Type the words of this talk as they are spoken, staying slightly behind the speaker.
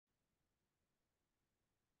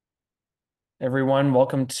Everyone.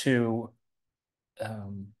 Welcome to,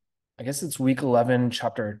 I guess it's week 11,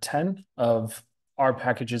 chapter 10 of our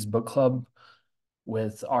packages book club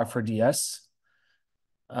with R4DS.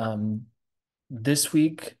 Um, this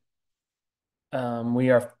week,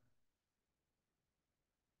 we are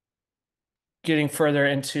getting further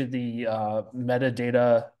into the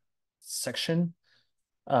metadata section,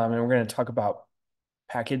 and we're going to talk about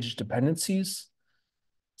package dependencies,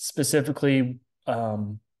 specifically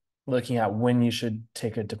looking at when you should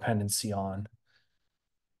take a dependency on.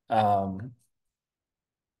 Um,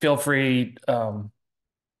 Feel free, to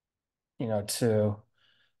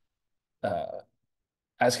uh,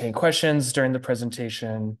 ask any questions during the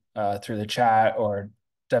presentation through the chat, or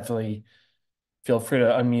definitely feel free to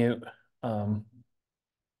unmute. Um,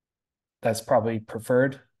 that's probably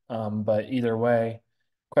preferred. But either way,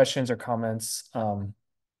 questions or comments,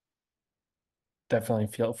 definitely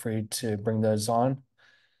feel free to bring those on.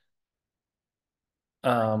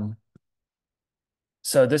 Um,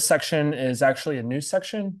 so this section is actually a new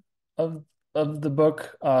section of the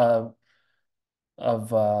book of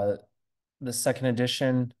the second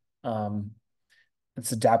edition. Um,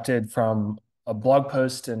 it's adapted from a blog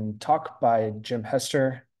post and talk by Jim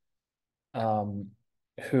Hester, um,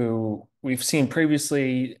 who we've seen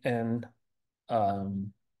previously in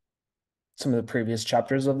um, some of the previous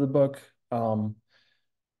chapters of the book.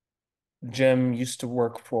 Jim used to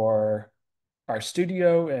work for our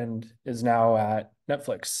studio and is now at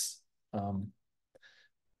Netflix. Um,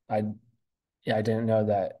 I Yeah, I didn't know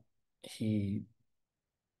that he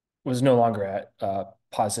was no longer at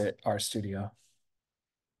Posit, our studio.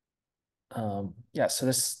 Yeah, so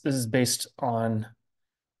this is based on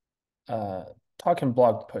uh, talk and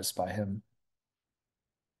blog posts by him.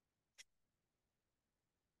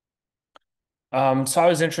 So I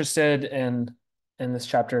was interested in this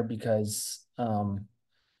chapter because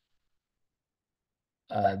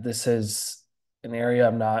this is an area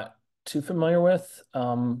I'm not too familiar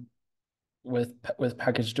with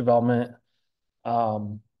package development.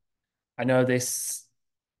 Um, I know they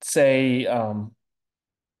say I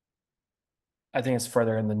think it's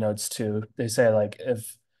further in the notes too. They say like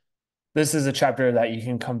if this is a chapter that you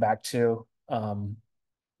can come back to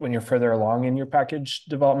when you're further along in your package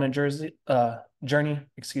development journey,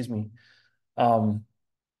 excuse me. Um,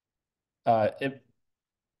 it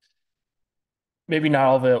maybe not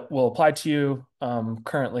all of it will apply to you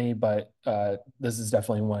currently, but this is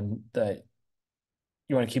definitely one that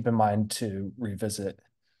you want to keep in mind to revisit.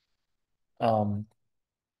 Um,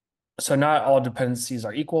 so not all dependencies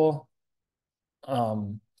are equal.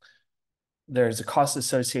 Um, there's a cost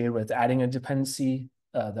associated with adding a dependency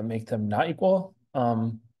that make them not equal.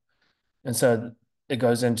 And so it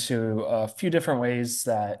goes into a few different ways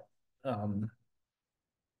that um,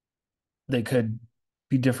 they could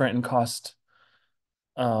be different in cost.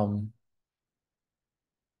 Um,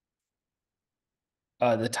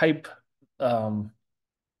 the type, um,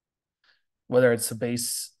 whether it's the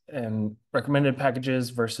base and recommended packages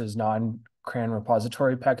versus non-CRAN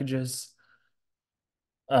repository packages.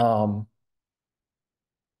 Um,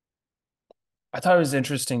 I thought it was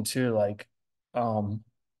interesting too, like um,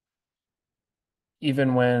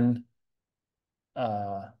 even when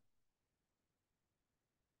uh,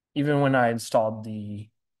 even when I installed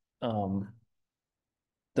um,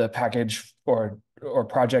 the package or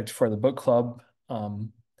project for the book club,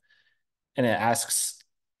 and it asks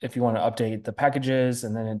if you want to update the packages,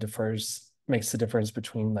 and then makes the difference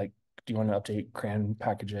between like, do you want to update CRAN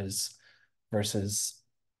packages versus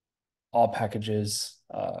all packages?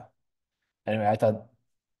 Anyway, I thought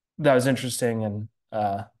that was interesting, and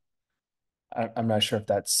I'm not sure if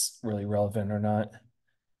that's really relevant or not.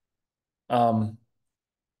 Um,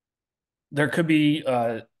 there could be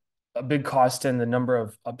a big cost in the number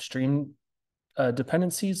of upstream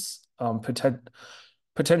dependencies,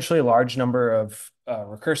 potentially a large number of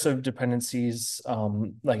recursive dependencies.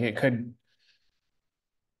 Like it could,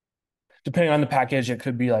 depending on the package, it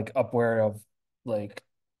could be like upward of like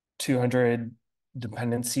 200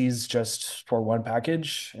 dependencies just for one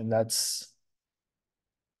package, and that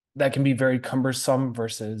can be very cumbersome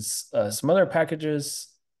versus some other packages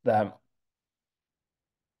that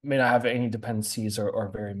may not have any dependencies or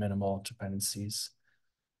very minimal dependencies.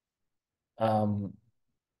 Um,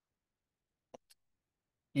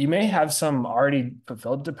 you may have some already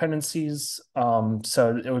fulfilled dependencies,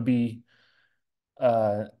 so it would be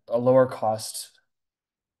a lower cost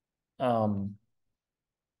um,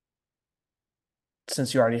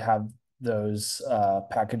 since you already have those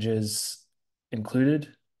packages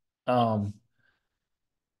included. Um,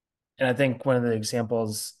 and I think one of the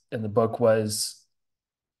examples in the book was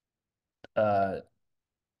uh,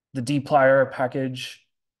 the dplyr package,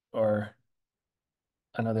 or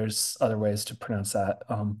I know there's other ways to pronounce that.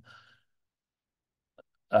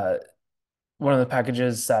 Uh, One of the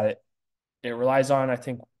packages that it relies on, I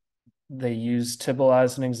think they use Tibble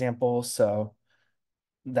as an example. So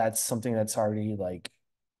that's something that's already like,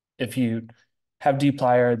 if you have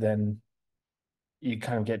dplyr, then you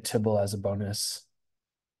kind of get Tibble as a bonus.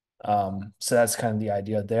 So that's kind of the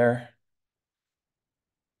idea there.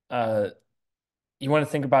 Uh, you want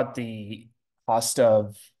to think about the cost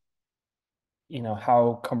of,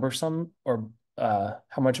 how cumbersome or how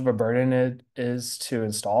much of a burden it is to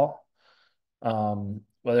install.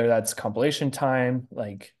 Whether that's compilation time,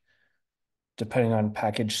 like depending on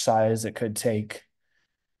package size, it could take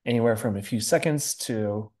anywhere from a few seconds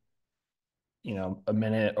to, a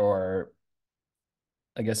minute, or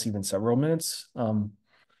I guess even several minutes. And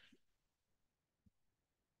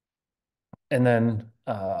then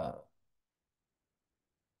the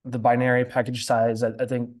binary package size, I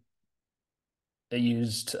think it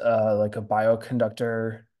used like a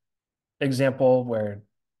bioconductor example where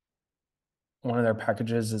one of their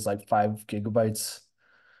packages is like 5 GB.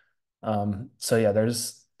 So yeah,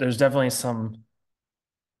 there's definitely some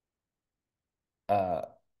uh,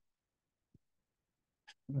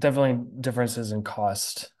 definitely differences in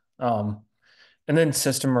cost. And then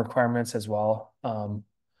system requirements as well.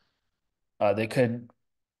 They could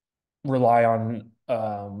rely on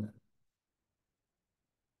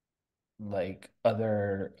like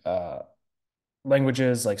other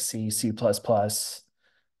languages like C, C++.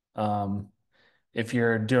 Um, if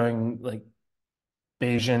you're doing like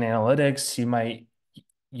Bayesian analytics, you might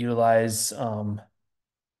utilize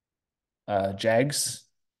JAGs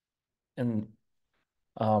and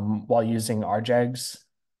while using RJAGs.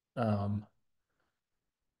 Um,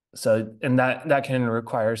 and that can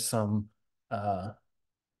require some uh,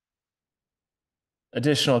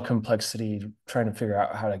 additional complexity trying to figure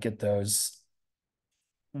out how to get those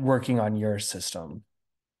working on your system.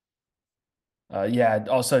 Yeah,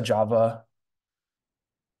 also Java.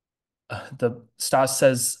 The Stas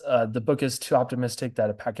says the book is too optimistic that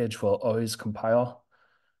a package will always compile.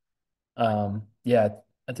 Yeah,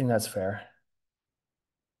 I think that's fair.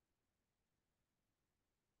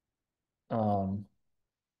 Um,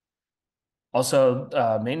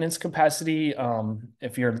 Also, maintenance capacity.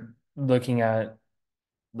 If you're looking at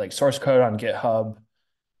like source code on GitHub,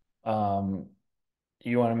 um,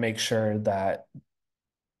 you want to make sure that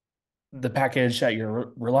the package that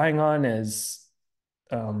you're relying on is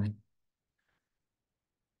um,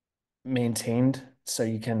 maintained, so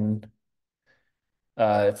you can,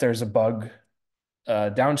 if there's a bug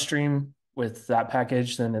downstream with that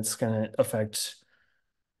package, then it's going to affect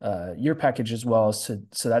your package as well. So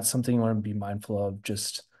that's something you want to be mindful of.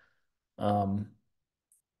 Just um,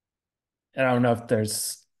 and I don't know if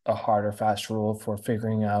there's a hard or fast rule for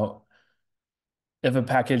figuring out if a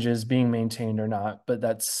package is being maintained or not, but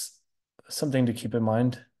that's something to keep in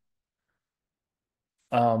mind.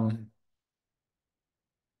 Um,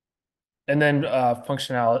 and then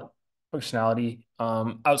functionality,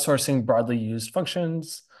 outsourcing broadly used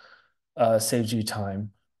functions saves you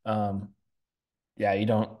time. Um, yeah,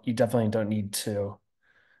 you definitely don't need to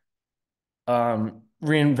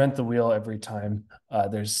reinvent the wheel every time. Uh,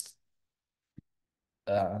 there's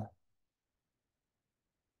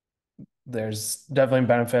definitely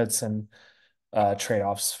benefits and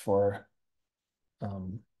trade-offs for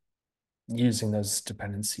um, using those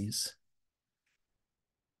dependencies.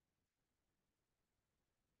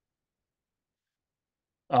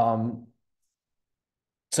 Um,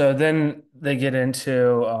 so then they get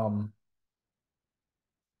into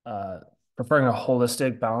uh, preferring a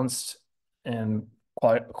holistic, balanced, and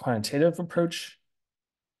quantitative approach.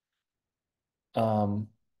 Um,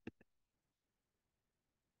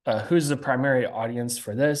 who's the primary audience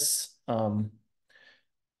for this?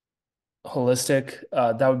 Holistic,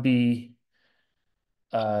 that would be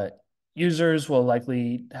uh, users will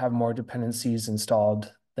likely have more dependencies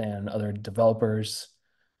installed than other developers.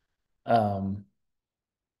 Um,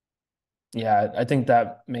 yeah, I think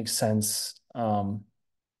that makes sense.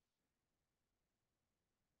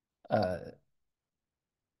 Uh,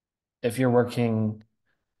 if you're working,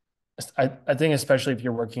 I think especially if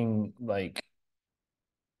you're working like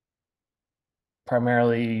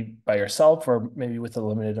primarily by yourself or maybe with a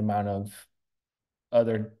limited amount of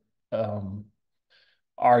other um,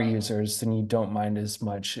 R users, then you don't mind as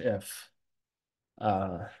much if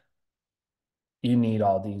uh, you need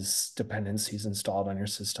all these dependencies installed on your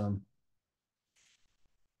system.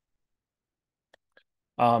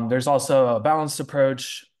 There's also a balanced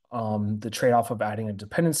approach, the trade-off of adding a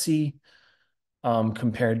dependency.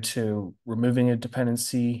 compared to removing a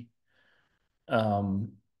dependency.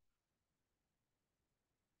 Um,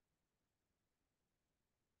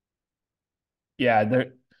 yeah,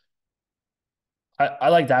 I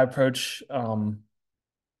like that approach. Um,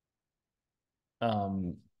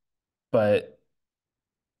 but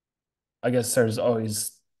I guess there's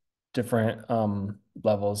always different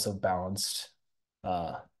levels of balanced.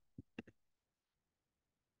 Uh,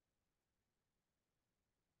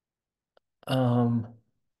 um,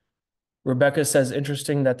 Rebecca says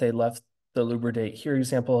interesting that they left the lubricate here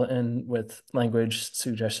example in with language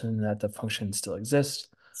suggestion that the function still exists.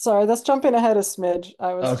 Sorry, that's jumping ahead a smidge.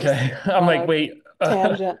 I was just Okay, I'm on like, a wait.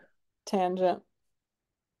 tangent. Tangent.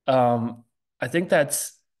 Um, I think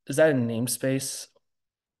that's is that a namespace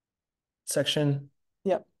section?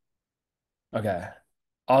 Yep. Okay.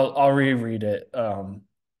 I'll reread it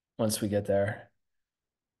once we get there.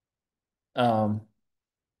 Um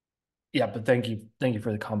yeah, but thank you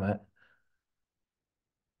for the comment.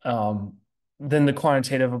 Um then the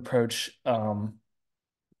quantitative approach, I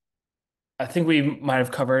think we might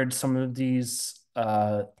have covered some of these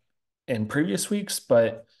in previous weeks,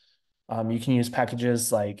 but you can use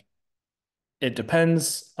packages like it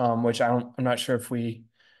depends, which I'm not sure if we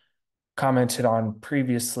commented on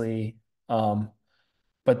previously.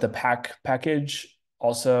 But the package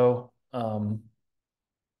also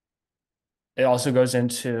it also goes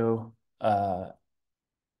into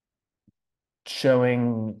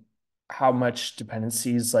showing how much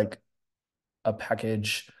dependencies like a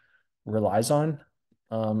package relies on.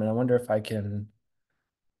 And I wonder if I can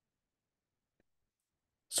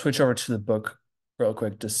switch over to the book real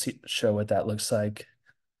quick to show what that looks like.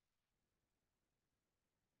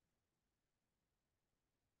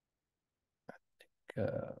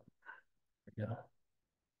 Yeah,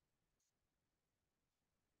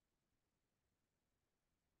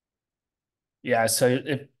 yeah. So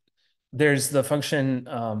if there's the function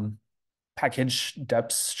package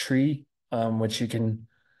depths tree, which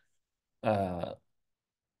uh,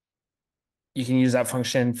 you can use that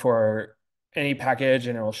function for any package,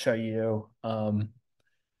 and it will show you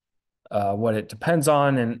what it depends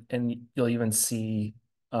on, and you'll even see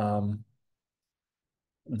um,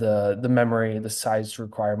 the memory, the size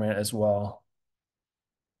requirement as well.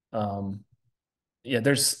 Um, yeah,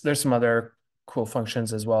 there's some other cool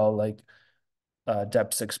functions as well, like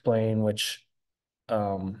depths explain, which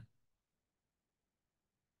um,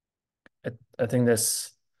 I think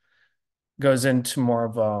this goes into more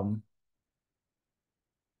of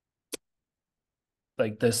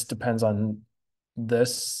like this depends on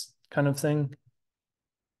this kind of thing.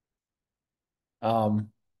 Um,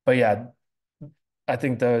 but yeah, I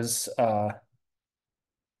think those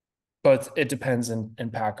both it depends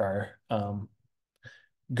and pack are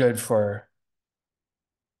good for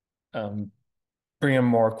um, bring a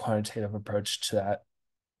more quantitative approach to that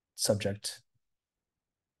subject.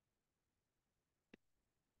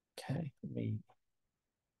 Okay, let me,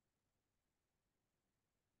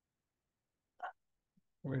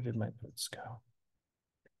 where did my notes go?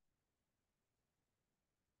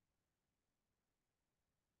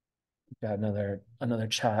 Got another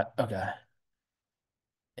chat. Okay.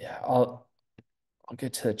 Yeah, I'll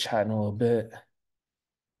get to the chat in a little bit.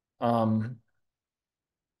 Um,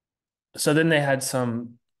 so then they had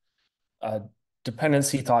some uh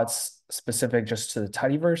dependency thoughts specific just to the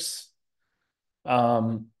tidyverse.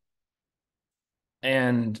 Um,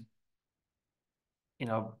 and you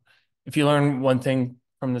know, if you learn one thing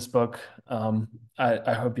from this book,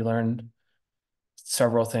 I hope you learned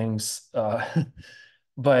several things.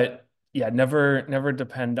 But yeah, never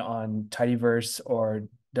depend on tidyverse or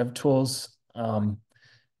DevTools.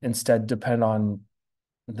 Instead, depend on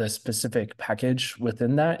the specific package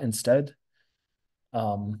within that instead.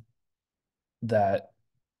 Um, that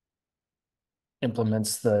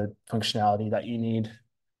implements the functionality that you need.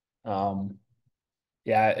 Um,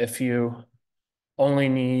 yeah, if you only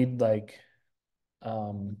need like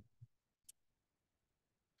um,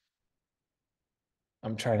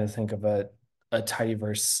 I'm trying to think of a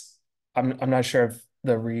tidyverse. I'm not sure if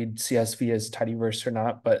the read CSV is tidyverse or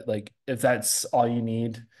not, but like if that's all you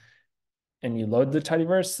need and you load the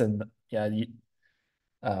tidyverse, then yeah, you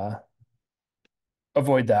uh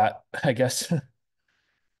avoid that, I guess.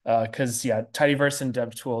 Because yeah, tidyverse and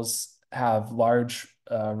DevTools have large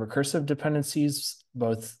recursive dependencies,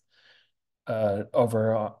 both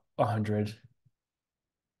over 100.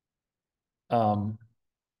 Um,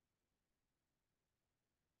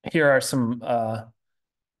 here are some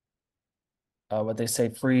what they say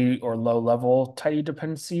free or low level tidy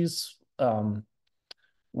dependencies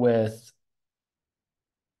with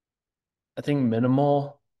I think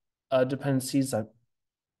minimal dependencies. I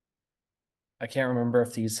can't remember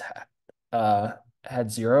if these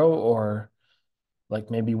had zero or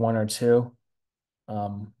like maybe one or two.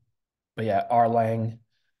 But yeah, rlang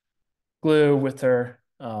glue with their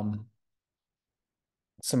some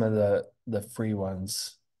of the free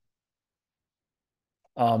ones.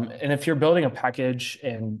 And if you're building a package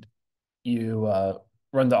and you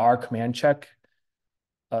run the R command check,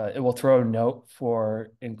 it will throw a note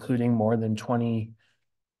for including more than 20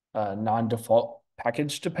 non-default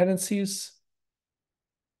package dependencies.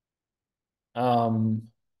 Um,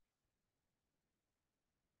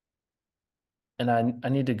 and I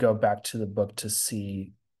need to go back to the book to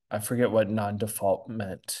see. I forget what non-default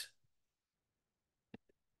meant.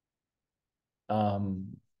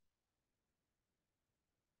 Um,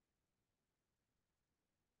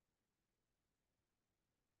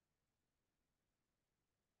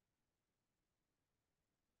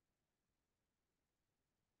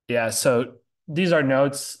 yeah, so these are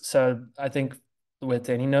notes. So I think with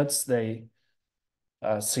any notes, they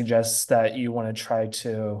suggest that you want to try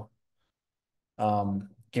to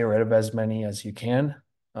get rid of as many as you can,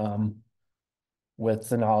 um, with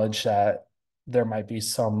the knowledge that there might be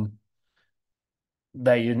some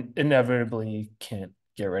that you inevitably can't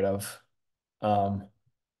get rid of. Um,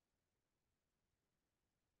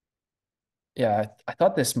 yeah, I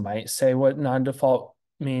thought this might say what non-default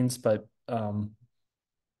means, but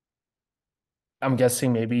I'm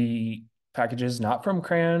guessing maybe packages not from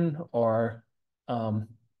CRAN or um,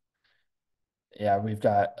 yeah, we've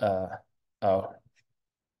got oh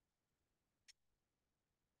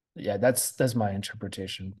yeah, that's my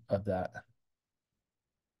interpretation of that.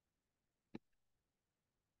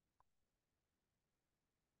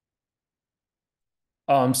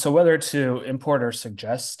 So whether to import or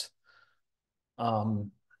suggest,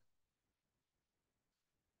 um,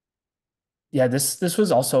 yeah, this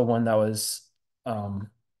was also one that was um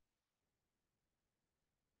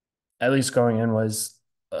at least going in was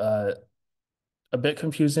uh a bit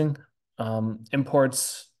confusing.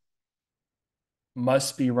 Imports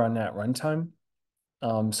must be run at runtime.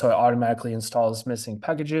 So it automatically installs missing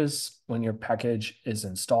packages when your package is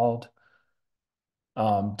installed.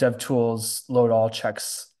 DevTools load all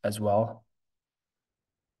checks as well.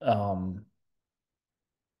 Um,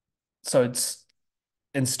 so it's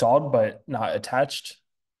installed but not attached.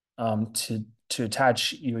 To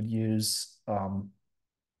attach, you would use a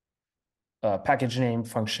package name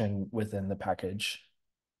function within the package.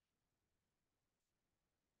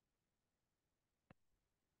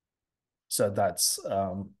 So that's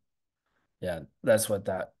yeah, that's what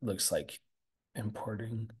that looks like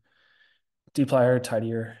importing. Dplyr,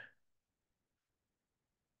 tidier.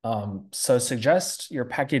 So suggest your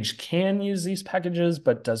package can use these packages,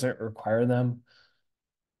 but doesn't require them.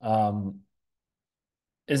 Um,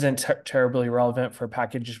 isn't terribly relevant for a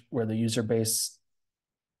package where the user base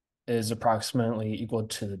is approximately equal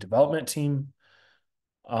to the development team.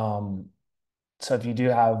 Um, so if you do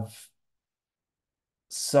have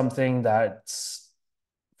something that's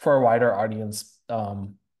for a wider audience,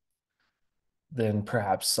 then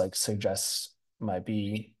perhaps like suggest might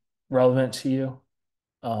be relevant to you.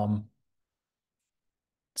 Um,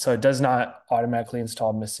 so it does not automatically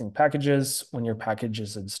install missing packages when your package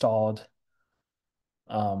is installed.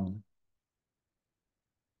 Um,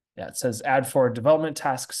 yeah, it says add for development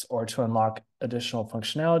tasks or to unlock additional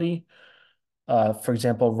functionality. For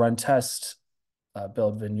example, run test,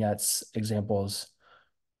 build vignettes, examples,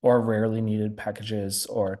 or rarely needed packages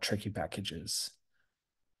or tricky packages.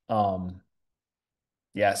 Um,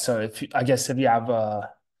 yeah, so I guess if you have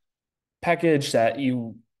a package that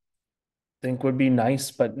you think would be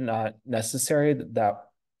nice but not necessary,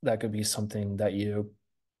 that could be something that you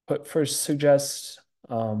put for suggest.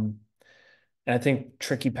 And I think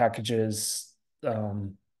tricky packages,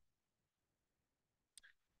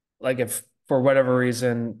 like if for whatever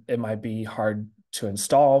reason it might be hard to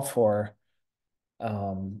install for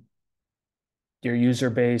um, your user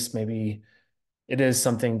base, maybe it is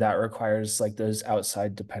something that requires like those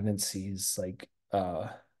outside dependencies like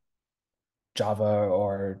Java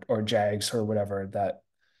or Jags or whatever that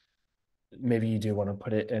maybe you do want to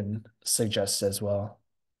put it in suggest as well.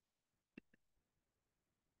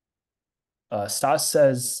 Stas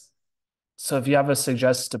says, so if you have a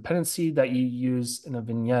suggest dependency that you use in a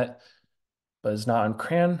vignette but is not on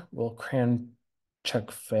CRAN, will CRAN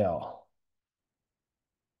check fail?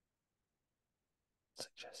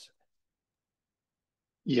 Suggest.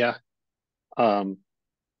 Yeah. Um,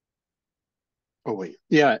 oh wait.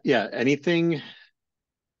 Yeah. Anything,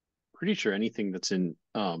 pretty sure anything that's in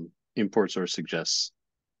imports or suggests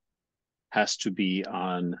has to be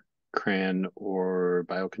on CRAN or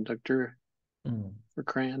bioconductor Mm. for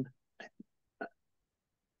CRAN.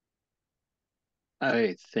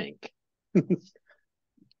 I think. I'm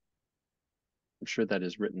sure that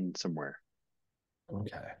is written somewhere.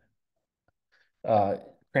 Okay. Uh,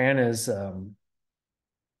 CRAN is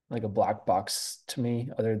like a black box to me,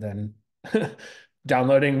 other than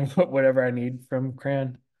downloading whatever I need from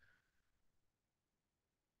CRAN.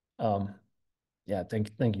 Um, yeah,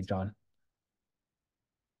 thank you, John.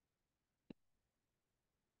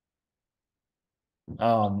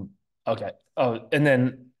 Okay. Oh, and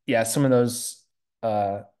then yeah, some of those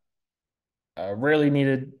uh, rarely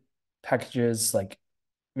needed packages, like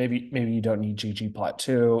maybe you don't need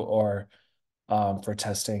ggplot2, or for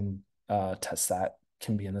testing, test that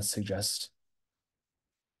can be in the suggest.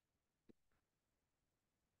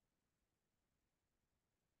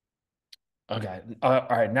 Okay. All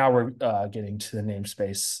right. Now we're getting to the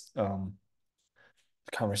namespace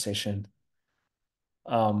conversation.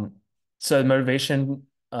 Um, so the motivation,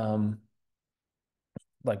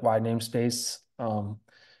 like why namespace,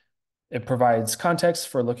 it provides context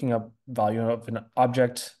for looking up value of an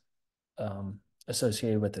object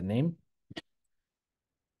associated with the name,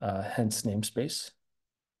 hence namespace.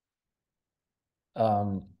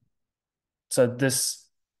 Um, so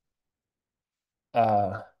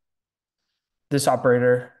uh, this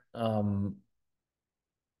operator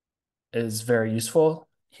is very useful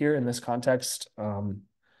here in this context.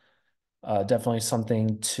 Definitely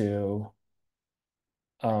something to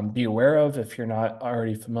be aware of if you're not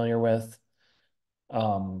already familiar with.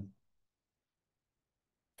 Um,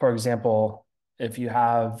 for example, if you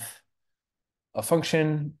have a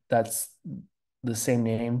function that's the same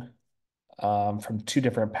name from two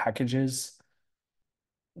different packages,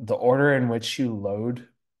 the order in which you load,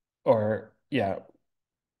 or yeah,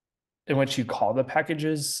 in which you call the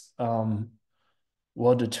packages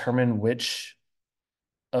will determine which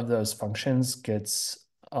of those functions gets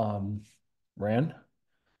ran.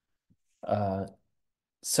 Uh,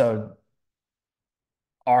 so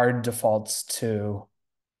R defaults to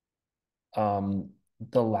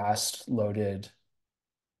the last loaded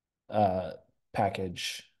uh,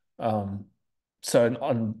 package. So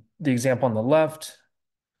on the example on the left,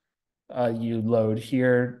 you load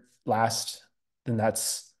here last, then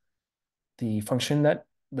that's the function that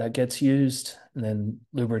gets used, and then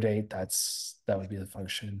lubridate, that would be the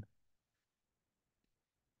function.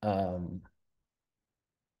 Um,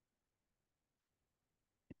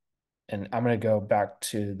 and I'm going to go back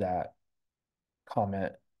to that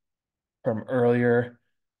comment from earlier.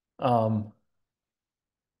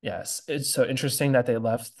 Yes, it's so interesting that they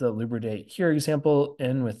left the lubridate here example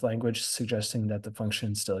in with language suggesting that the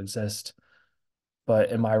function still exists.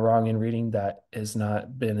 But am I wrong in reading that has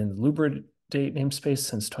not been in the lubridate namespace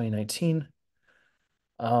since 2019?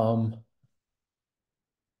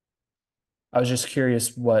 I was just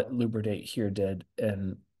curious what lubridate here did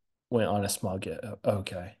and went on a small get.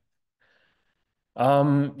 Okay.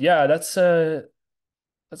 Yeah, that's a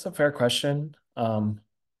fair question.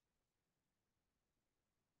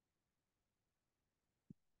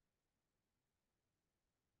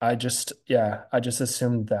 I just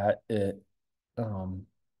assumed that it um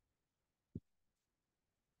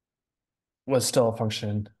was still a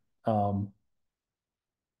function. Um,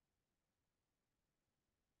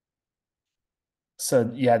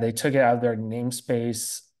 so yeah, they took it out of their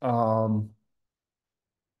namespace.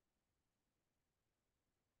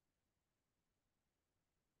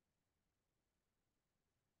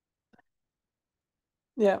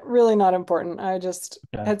 Yeah, really not important. I just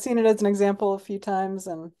Yeah, had seen it as an example a few times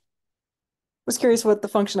and was curious what the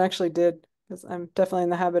function actually did, because I'm definitely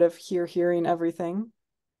in the habit of hearing everything,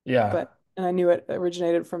 yeah, but and I knew it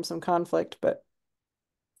originated from some conflict, but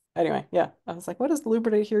anyway, yeah, I was like, what does the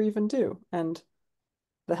lubridate here even do? And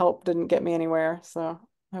the help didn't get me anywhere, so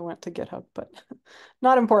I went to GitHub, but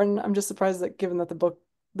not important. I'm just surprised that given that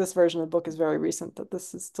this version of the book is very recent, that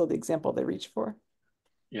this is still the example they reach for.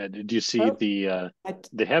 Yeah, did you see Oh, the I,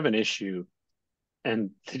 they have an issue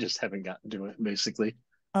and they just haven't gotten to it basically.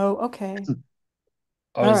 oh, okay. I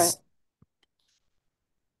All right. was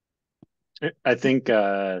I think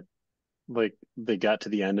like they got to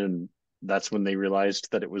the end and that's when they realized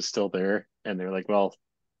that it was still there and they're like, well,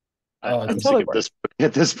 It I'm it's sick totally of this works.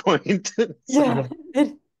 at this point. Yeah, So yeah.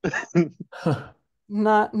 it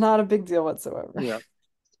not a big deal whatsoever. yeah.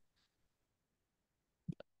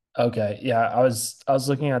 Okay, yeah, I was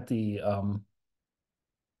looking at the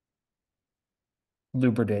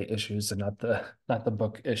lubridate issues and not the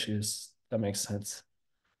book issues. That makes sense.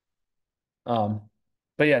 Um,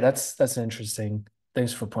 but yeah, that's interesting.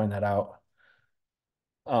 Thanks for pointing that out.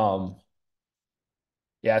 Um,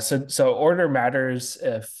 Yeah, so order matters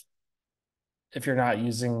if you're not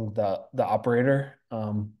using the operator.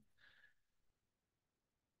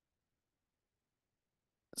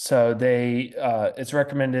 So it's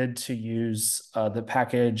recommended to use the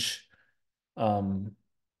package. Um,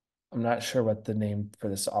 I'm not sure what the name for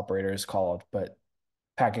this operator is called, but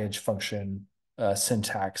package function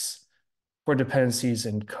syntax for dependencies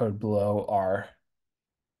in code below are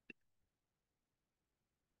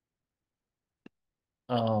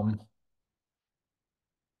um,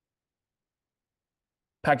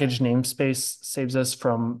 package namespace saves us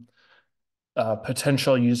from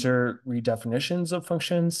potential user redefinitions of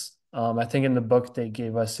functions. I think in the book they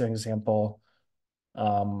gave us an example,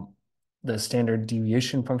 the standard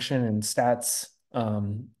deviation function in stats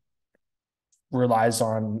relies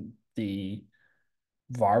on the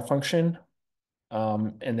var function,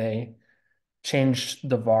 and they changed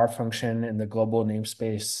the var function in the global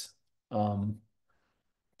namespace um,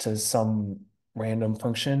 to some random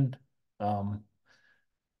function. Um,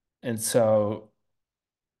 and so,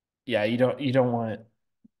 yeah, you don't want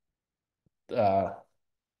uh,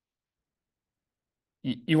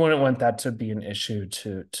 you wouldn't want that to be an issue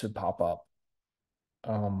to pop up.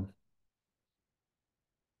 Um,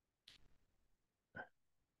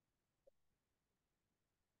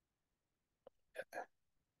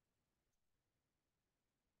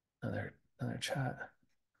 another chat.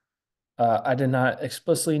 I did not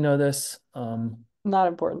explicitly know this. Not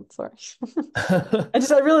important, sorry.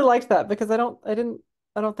 I really liked that because I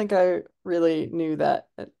don't think I really knew that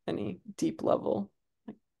at any deep level.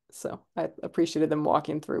 So I appreciated them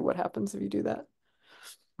walking through what happens if you do that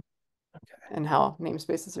and how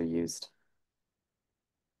namespaces are used.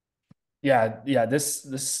 Yeah,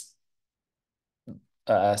 this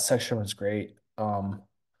section was great.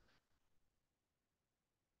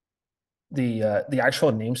 The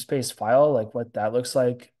actual namespace file, like what that looks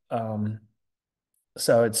like.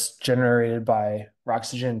 So it's generated by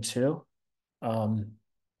Roxygen 2. Um,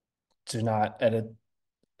 do not edit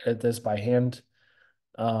this by hand.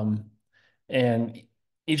 Um, and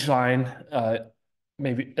each line,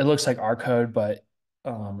 maybe it looks like our code, but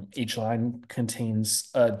each line contains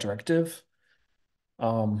a directive.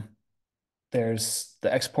 Um, there's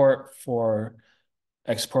the export for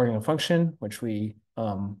exporting a function, which we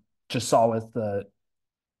just saw with the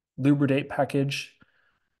lubridate package,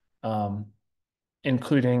 um,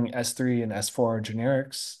 including S3 and S4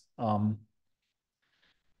 generics.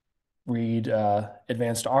 Read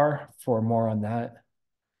advanced R for more on that.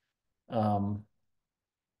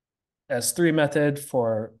 S3 method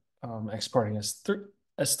for exporting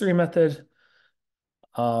S3 method.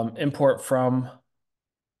 Import from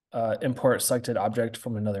import selected object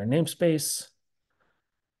from another namespace.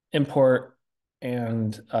 Import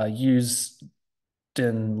and use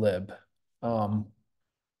dinlib. And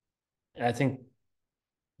I think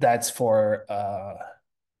that's for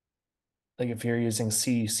like if you're using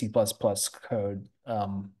C++ code,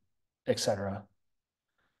 etc.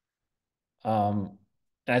 And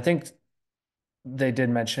I think they did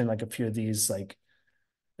mention like a few of these, like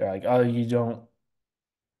they're like, oh, you don't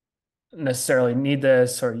necessarily need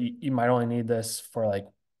this, or you might only need this for like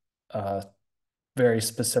uh very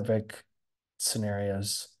specific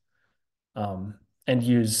scenarios. And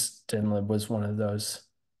use dinlib was one of those.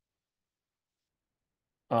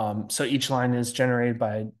 So each line is generated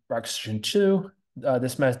by Roxygen 2.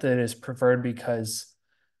 This method is preferred because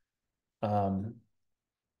um,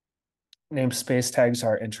 namespace tags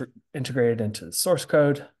are integrated into the source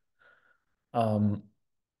code. Um,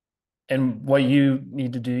 and what you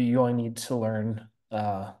need to do, you only need to learn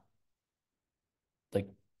like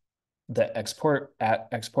the export,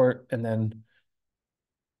 and then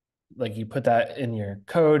like you put that in your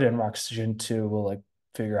code, and Roxygen 2 will like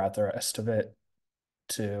figure out the rest of it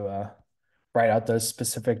to write out those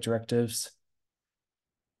specific directives.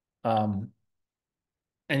 Um,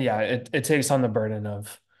 and yeah, it takes on the burden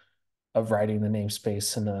of writing the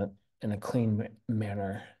namespace in a clean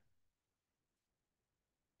manner.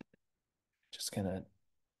 Just gonna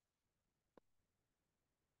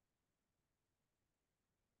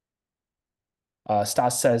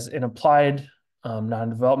Stas says in applied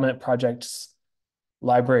non-development projects,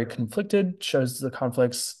 library conflicted shows the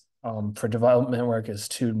conflicts for development work is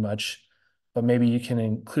too much, but maybe you can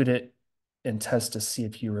include it in test to see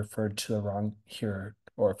if you referred to the wrong here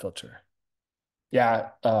or filter. Yeah,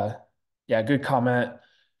 yeah, good comment.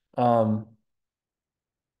 Um,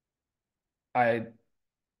 I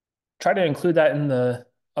try to include that in the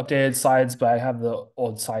updated slides, but I have the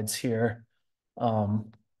old slides here.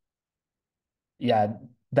 Um, yeah,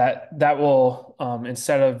 that will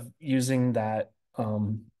instead of using that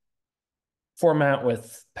format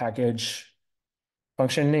with package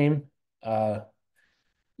function name,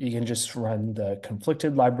 you can just run the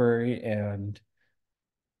conflicted library and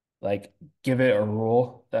like give it a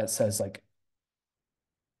rule that says like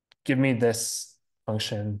give me this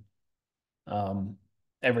function um,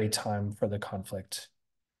 every time for the conflict.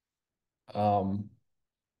 Yeah,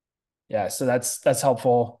 so that's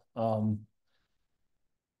helpful.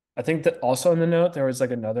 I think that also in the note there was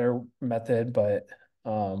like another method, but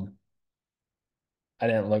um, I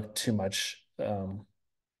didn't look too much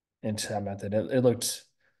into that method. It looked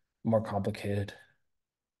more complicated.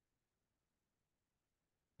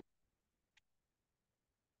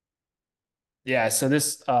 Yeah, so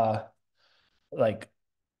this like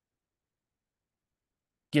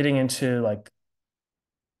getting into like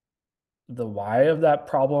the why of that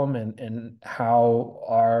problem and how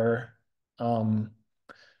R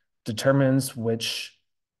determines which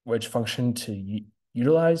function to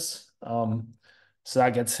utilize. So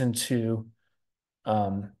that gets into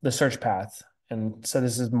the search path. And so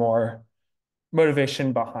this is more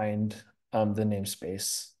motivation behind the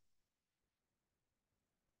namespace.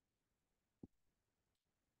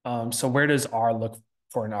 So where does R look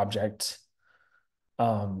for an object?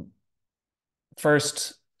 Um,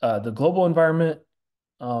 First, the global environment,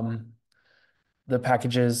 um, the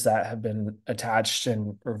packages that have been attached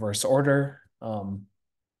in reverse order.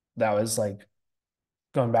 That was like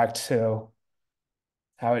going back to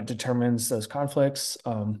how it determines those conflicts,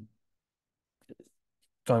 going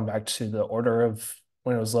back to the order of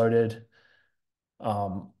when it was loaded,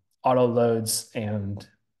 um, auto loads, and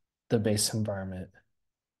the base environment.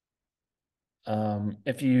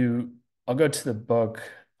 If you, I'll go to the book.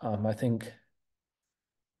 I think,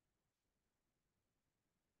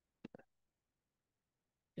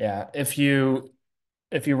 yeah, if you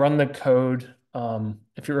run the code,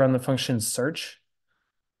 if you run the function search,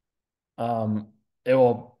 um, it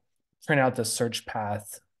will print out the search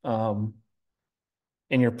path in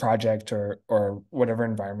your project or whatever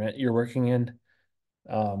environment you're working in.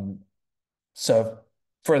 Um, so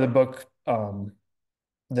for the book,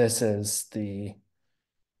 this is the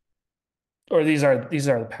or these are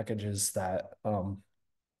the packages that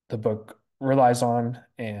the book relies on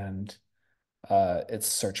and its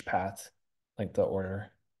search path, like the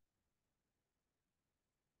order.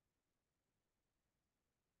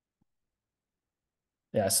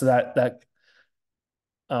 Yeah, so that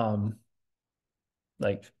um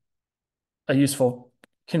like a useful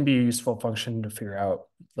can be a useful function to figure out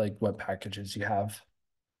like what packages you have.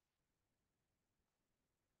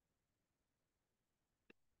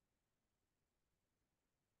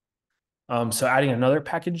 So adding another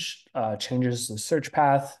package changes the search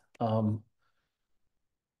path. But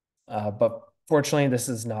fortunately, this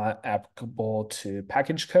is not applicable to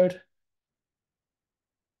package code.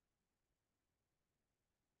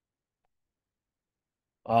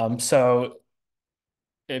 So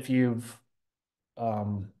if you've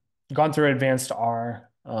gone through advanced R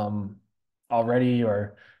already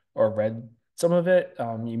or read some of it,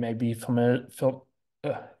 you may be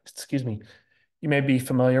excuse me, you may be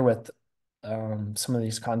familiar with some of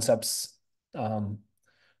these concepts,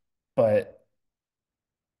 but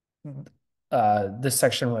this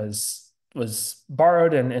section was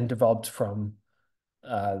borrowed and developed from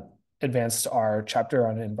advanced R chapter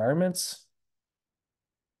on environments.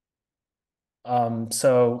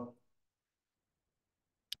 So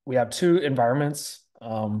we have two environments.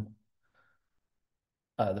 The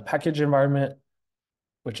package environment,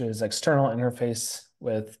 which is external interface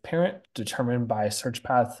with parent determined by search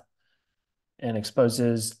path and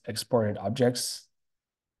exposes exported objects,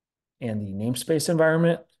 and the namespace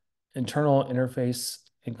environment, internal interface,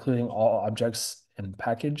 including all objects in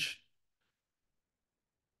package.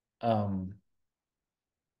 And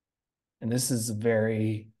this is a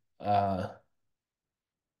very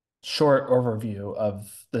short overview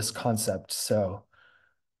of this concept. So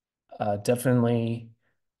definitely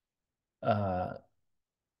uh,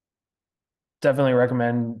 definitely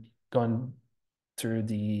recommend going through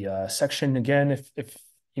the section again if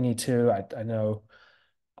you need to. I know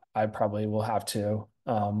I probably will have to.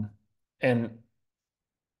 And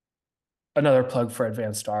another plug for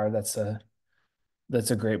Advanced R. That's a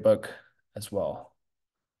great book as well.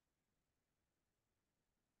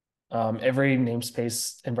 Every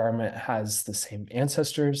namespace environment has the same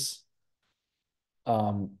ancestors.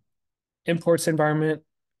 Um, Imports environment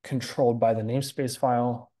controlled by the namespace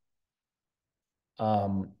file.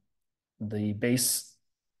 The base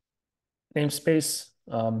namespace,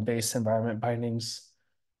 base environment bindings,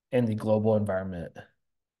 and the global environment.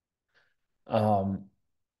 Um,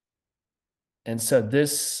 and so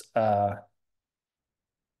this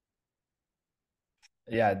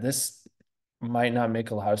yeah, this might not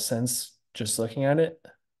make a lot of sense just looking at it.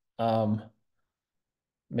 Um,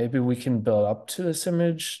 maybe we can build up to this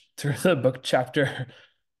image through the book chapter.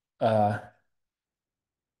 Uh,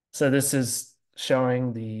 so this is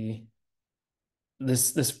showing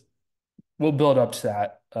this we'll build up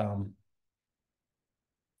to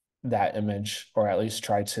that image, or at least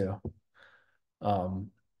try to.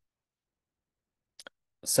 Um,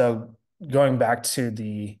 so going back to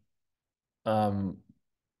the um,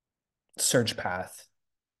 search path,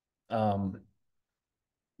 um,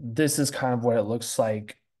 this is kind of what it looks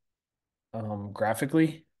like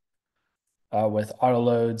graphically, with auto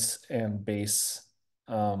loads and base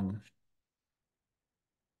um,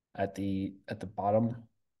 at the bottom.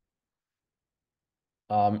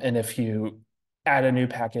 And if you add a new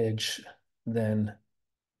package, then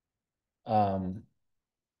um,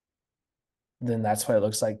 then that's what it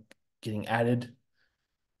looks like getting added.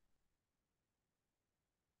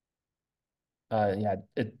 Yeah,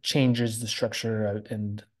 it changes the structure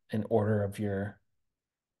and order of your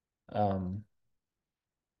um,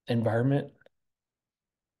 environment.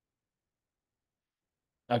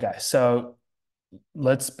 Okay, so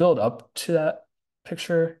let's build up to that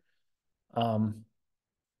picture. Um,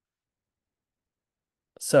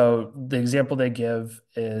 so the example they give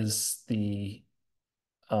is the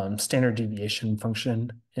standard deviation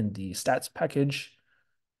function in the stats package.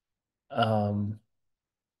 Um,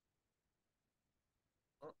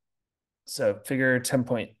 so figure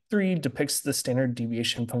 10.3 depicts the standard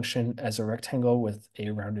deviation function as a rectangle with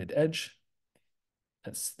a rounded edge.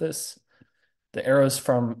 That's this. The arrows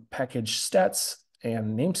from package stats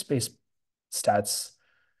and namespace stats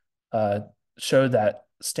uh, show that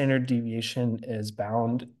standard deviation is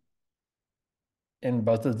bound in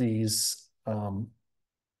both of these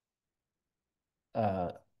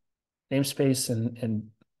uh, namespace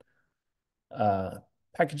and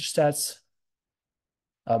package stats,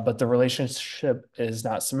 but the relationship is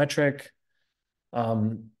not symmetric.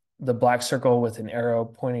 The black circle with an arrow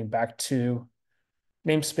pointing back to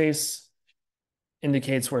namespace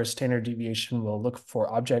indicates where standard deviation will look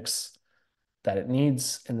for objects that it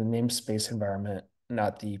needs in the namespace environment,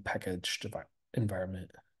 not the package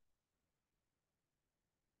environment.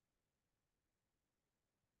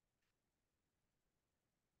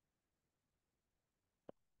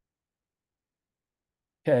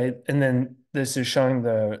 Okay, and then this is showing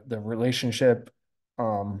the relationship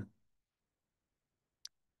um,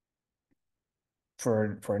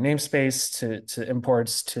 for a namespace to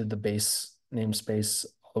imports to the base namespace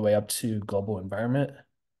all the way up to global environment.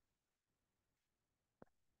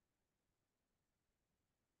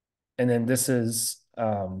 And then this is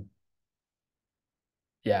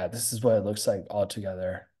yeah, this is what it looks like all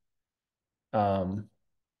together. Um,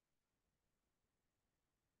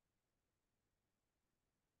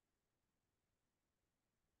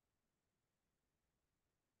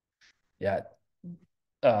 yeah,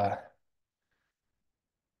 uh,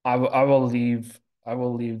 I will leave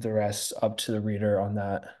the rest up to the reader on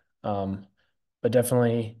that. But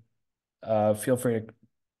definitely feel free to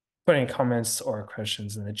put any comments or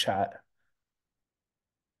questions in the chat.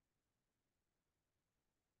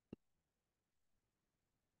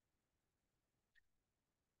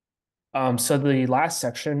 So the last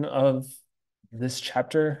section of this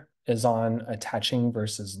chapter is on attaching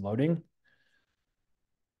versus loading.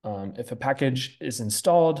 If a package is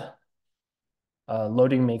installed,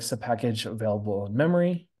 loading makes a package available in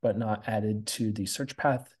memory, but not added to the search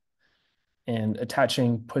path. And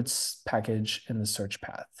attaching puts package in the search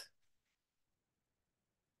path.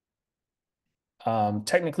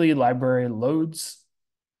 Technically, library loads,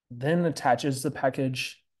 then attaches the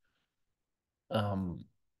package. Um,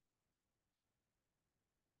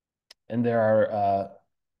 and there are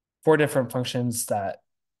 4 different functions that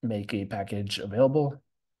make a package available.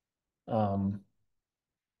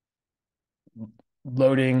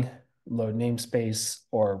 Loading, load namespace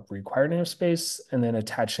or require namespace, and then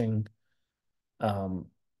attaching the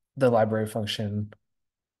library function,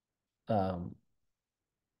 um,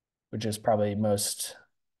 which is probably most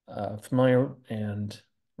familiar, and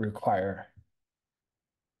require.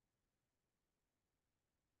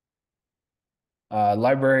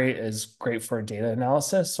 Library is great for data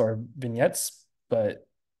analysis or vignettes, but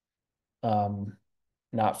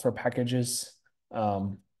not for packages.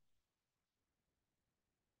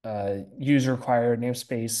 Use require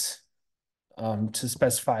namespace to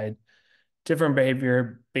specify different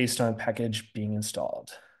behavior based on package being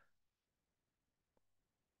installed.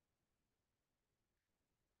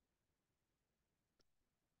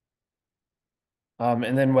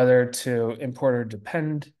 And then whether to import or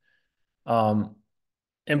depend.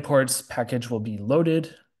 imports package will be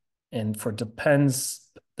loaded, and for depends,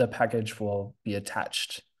 the package will be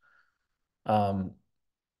attached. Um,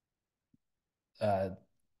 uh,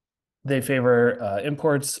 they favor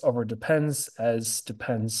imports over depends, as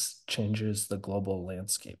depends changes the global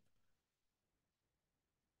landscape.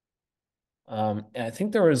 And I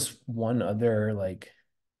think there was one other, like,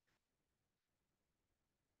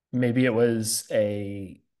 maybe it was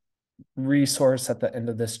a resource at the end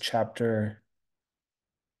of this chapter.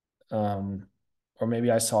 Or maybe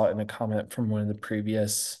I saw it in a comment from one of the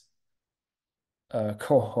previous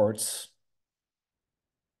cohorts.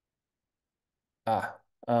 Ah,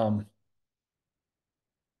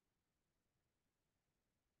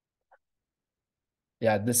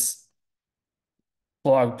 yeah, this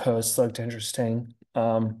blog post looked interesting.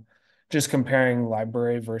 Just comparing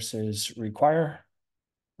library versus require.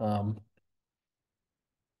 And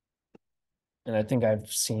I think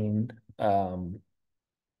I've seen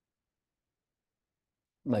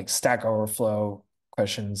like Stack Overflow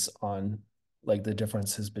questions on like the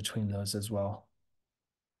differences between those as well.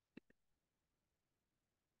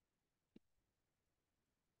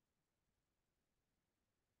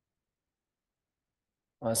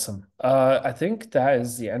 Awesome. I think that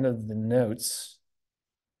is the end of the notes.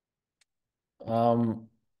 I'm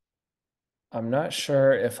not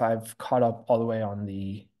sure if I've caught up all the way on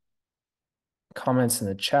the comments in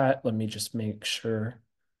the chat. Let me just make sure.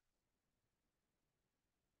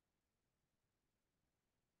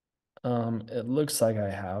 It looks like I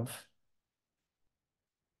have.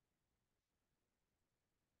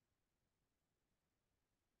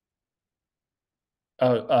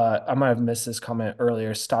 Oh, I might have missed this comment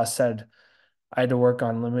earlier. Stas said I had to work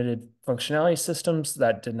on limited functionality systems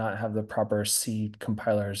that did not have the proper C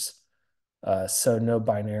compilers. So no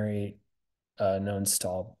binary, no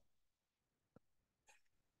install.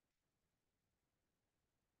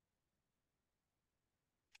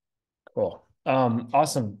 Cool.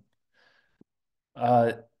 Awesome.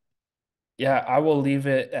 Uh, yeah, I will leave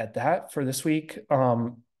it at that for this week.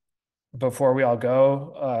 Before we all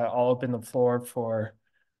go, I'll open the floor for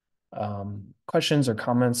questions or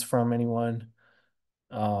comments from anyone.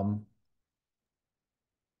 Um,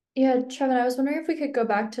 Yeah, Trevin, I was wondering if we could go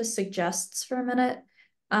back to suggests for a minute.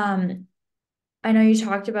 I know you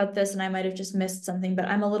talked about this and I might have just missed something, but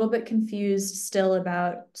I'm a little bit confused still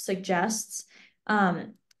about suggests.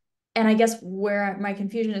 And I guess where my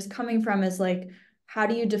confusion is coming from is like, how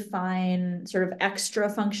do you define sort of extra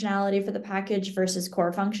functionality for the package versus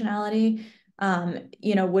core functionality?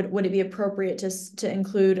 Would it be appropriate to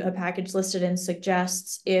include a package listed in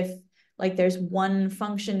suggests if like there's one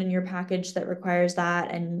function in your package that requires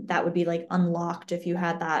that, and that would be like unlocked if you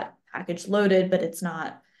had that package loaded, but it's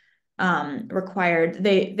not required.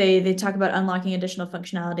 They talk about unlocking additional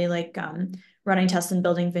functionality like running tests and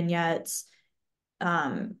building vignettes.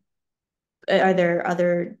 Are there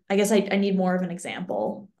other, I guess I need more of an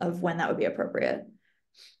example of when that would be appropriate.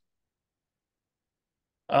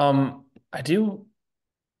 I do.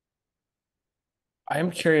 I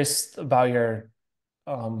am curious about your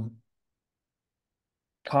um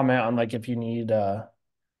comment on like if you need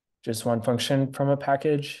just one function from a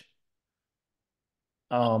package.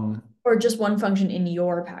 Or just one function in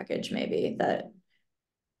your package, maybe that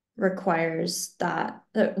requires that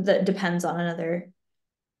depends on another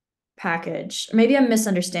package. Maybe I'm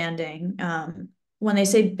misunderstanding. When they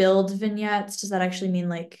say build vignettes, does that actually mean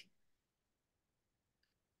like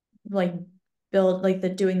build like the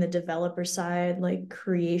doing the developer side, like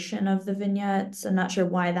creation of the vignettes? I'm not sure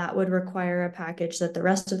why that would require a package that the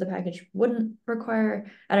rest of the package wouldn't require.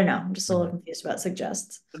 I don't know. I'm just a little confused about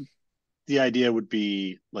suggests. The idea would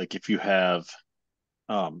be like if you have,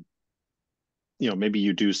 um, maybe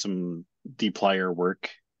you do some dplyr work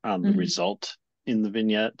on the result in the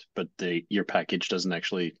vignette, but your package doesn't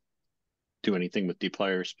actually do anything with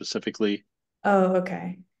dplyr specifically. Oh,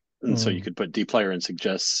 okay. And so you could put dplyr in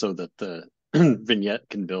suggests so that the vignette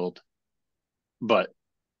can build. But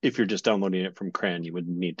if you're just downloading it from CRAN, you would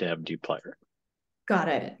need to have dplyr. Got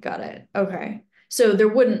it. Got it. Okay. So there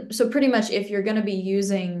wouldn't, so pretty much if you're going to be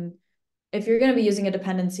using a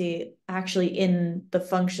dependency actually in the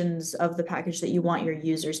functions of the package that you want your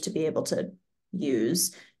users to be able to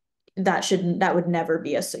use, that would never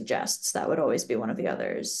be a suggests. That would always be one of the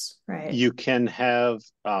others, right? You can have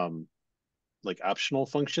like optional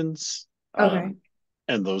functions. Okay.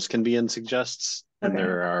 And those can be in suggests. And Okay.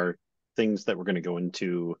 there are things that we're going to go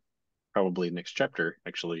into probably next chapter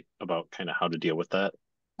actually about kind of how to deal with that.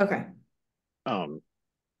 Okay.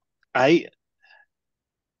 I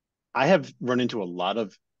have run into a lot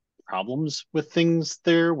of problems with things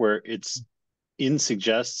there where in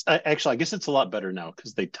suggests, actually, I guess it's a lot better now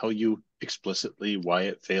because they tell you explicitly why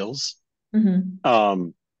it fails,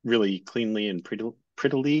 really cleanly and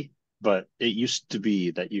prettily. But it used to be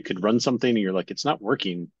that you could run something and you're like, it's not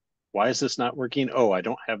working. Why is this not working? Oh, I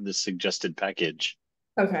don't have this suggested package.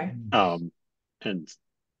 Okay. And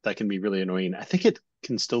that can be really annoying. I think it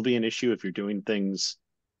can still be an issue if you're doing things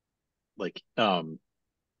like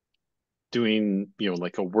doing,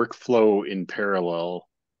 like a workflow in parallel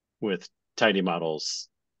with tidy models.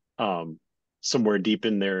 Somewhere deep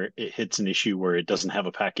in there, it hits an issue where it doesn't have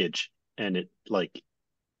a package and it like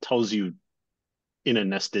tells you in a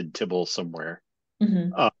nested tibble somewhere.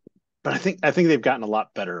 But I think they've gotten a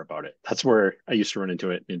lot better about it. That's where I used to run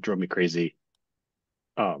into it and it drove me crazy.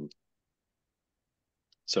 Um,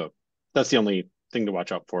 so that's the only thing to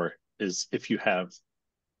watch out for is if you have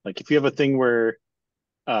a thing where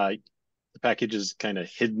the package is kind of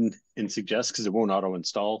hidden in suggest because it won't auto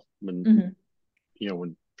install when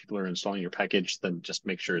when people are installing your package, then just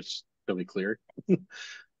make sure it's really clear.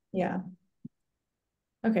 Yeah.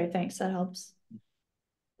 Okay, thanks. That helps.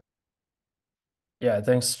 Yeah,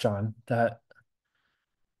 thanks, John. Yeah,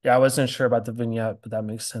 I wasn't sure about the vignette, but that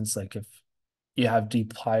makes sense. Like if you have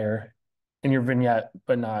dplyr in your vignette,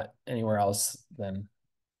 but not anywhere else, then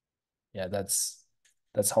yeah, that's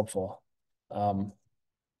helpful.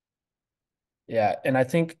 Yeah, and I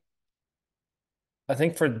think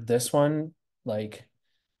for this one, like,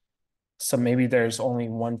 so maybe there's only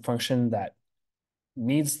one function that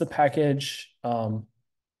needs the package. So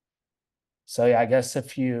yeah, I guess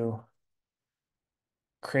if you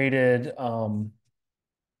created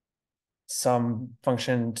some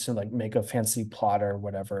function to like make a fancy plot or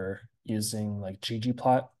whatever using like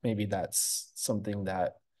ggplot, maybe that's something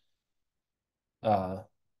that uh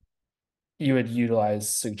you would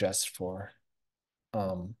utilize suggest for.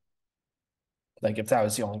 Um, like if that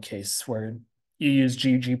was the only case where you use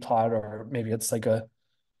ggplot, or maybe it's like a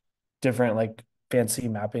different like fancy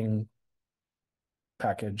mapping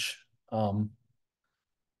package.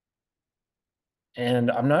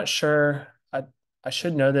 And I'm not sure. I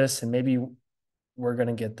should know this, and maybe we're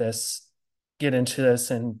gonna get into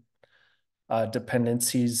this in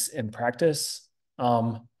dependencies in practice.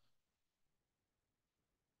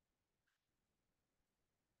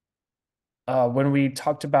 When we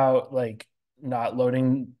talked about like not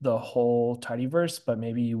loading the whole tidyverse, but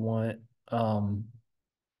maybe you want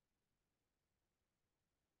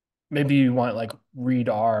like read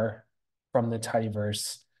R from the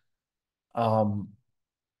tidyverse. Um,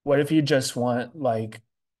 what if you just want like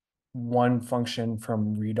one function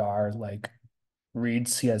from read R, like read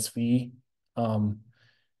CSV? Um,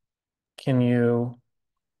 can you?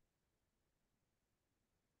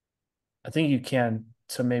 I think you can.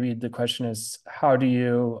 So maybe the question is, how do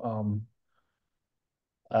you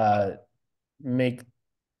uh, make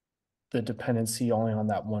the dependency only on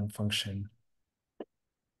that one function?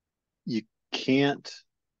 You can't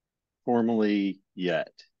formally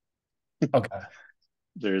yet. Okay.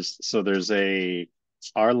 There's a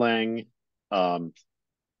rlang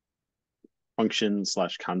function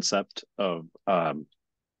 / concept of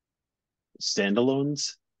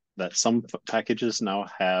standalones that some packages now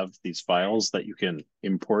have these files that you can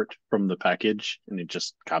import from the package, and it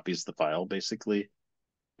just copies the file basically,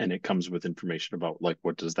 and it comes with information about like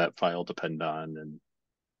what does that file depend on and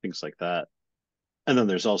things like that. And then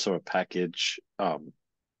there's also a package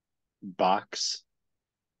box.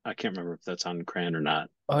 I can't remember if that's on CRAN or not,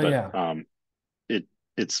 Oh but yeah.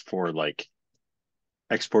 it's for like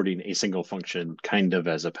exporting a single function kind of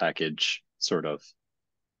as a package, sort of,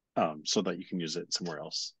 so that you can use it somewhere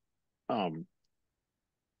else.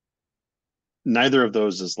 Neither of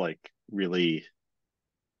those is like really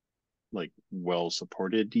like well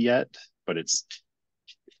supported yet, but it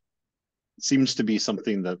seems to be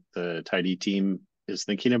something that the tidy team is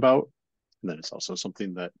thinking about. And then it's also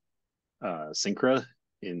something that Syncra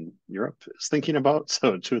in Europe is thinking about.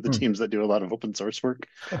 So two of the teams that do a lot of open source work.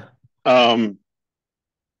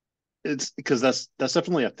 It's because that's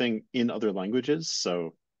definitely a thing in other languages.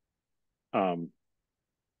 So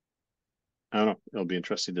I don't know. It'll be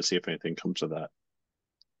interesting to see if anything comes of that.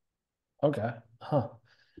 Okay. Huh.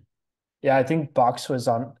 Yeah, I think Box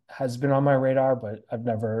has been on my radar, but I've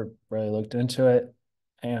never really looked into it.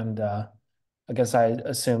 And I guess I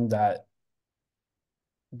assumed that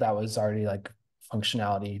that was already like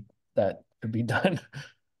functionality that could be done.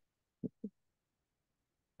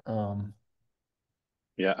 Um,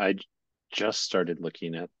 Yeah, I just started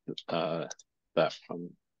looking at that one.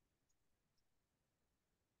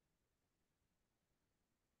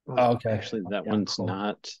 Oh, okay. actually, that Yeah, one's cool.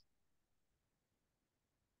 not.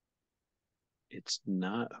 it's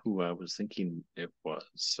not who I was thinking it was.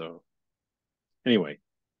 So anyway,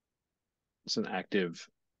 it's an active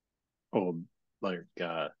old like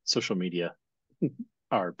social media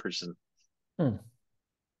R person. Hmm.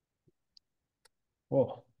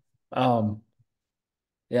 Whoa.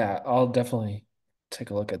 Yeah, I'll definitely take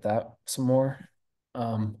a look at that some more.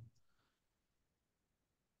 Um,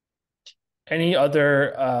 any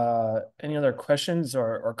other questions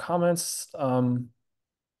or comments from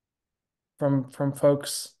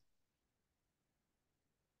folks?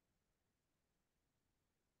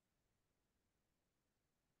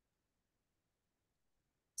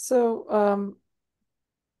 So,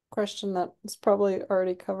 question that was probably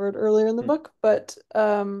already covered earlier in the book, but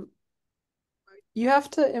you have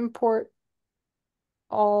to import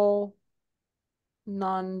all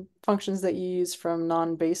non-functions that you use from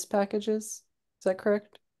non-base packages. Is that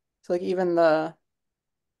correct? So like even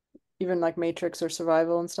like matrix or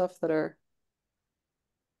survival and stuff that are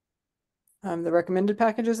the recommended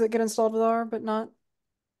packages that get installed with R, but not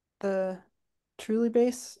the truly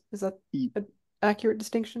base. Is that an accurate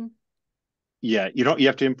distinction? Yeah, you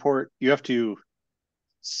have to import, you have to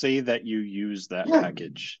say that you use that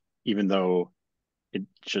package, even though it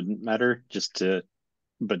shouldn't matter, just to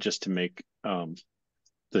make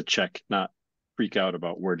the check not freak out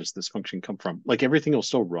about where does this function come from. Like everything will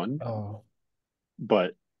still run, Oh,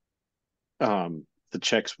 but the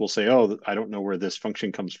checks will say, "Oh, I don't know where this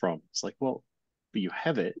function comes from." It's like, well, but you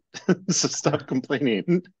have it, so stop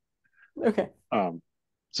complaining. Okay.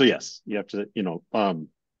 So yes, you have to,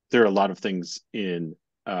 there are a lot of things in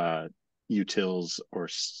utils or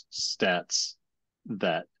stats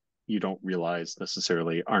that you don't realize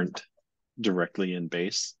necessarily aren't directly in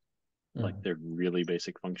base, like they're really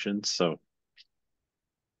basic functions. So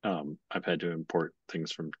I've had to import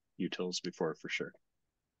things from utils before for sure.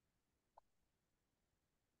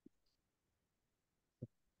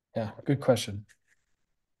 yeah, good question.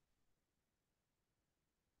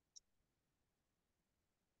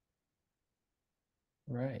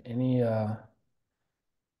 Right. Any other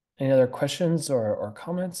questions or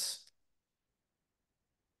comments?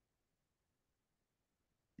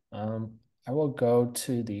 I will go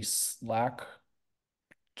to the Slack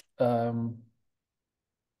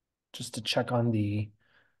just to check on the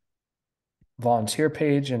volunteer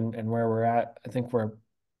page and where we're at. I think we're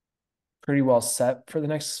pretty well set for the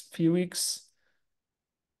next few weeks.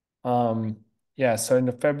 Yeah, so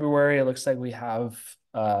into February, it looks like we have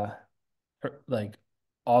like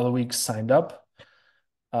all the weeks signed up.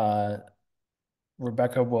 Uh,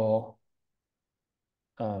 Rebecca will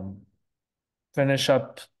finish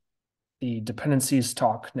up the dependencies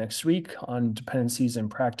talk next week on dependencies in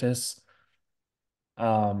practice.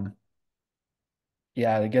 Um,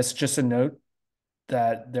 yeah, I guess just a note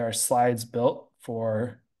that there are slides built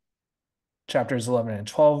for chapters 11 and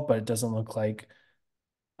 12, but it doesn't look like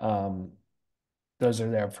um, those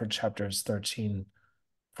are there for chapters 13,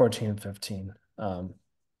 14, and 15.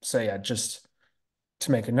 So yeah, just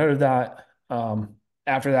to make a note of that.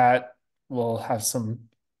 After that, we'll have some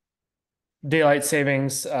daylight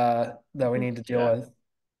savings that we need to deal Yeah. with.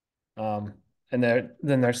 And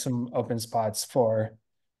then there's some open spots for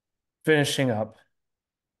finishing up.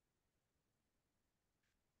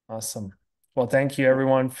 Awesome. Well, thank you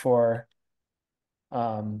everyone for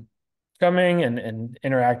um, coming and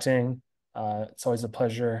interacting. It's always a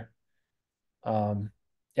pleasure.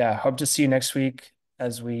 Yeah, hope to see you next week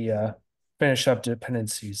as we finish up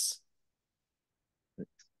dependencies.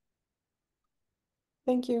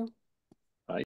 Thank you.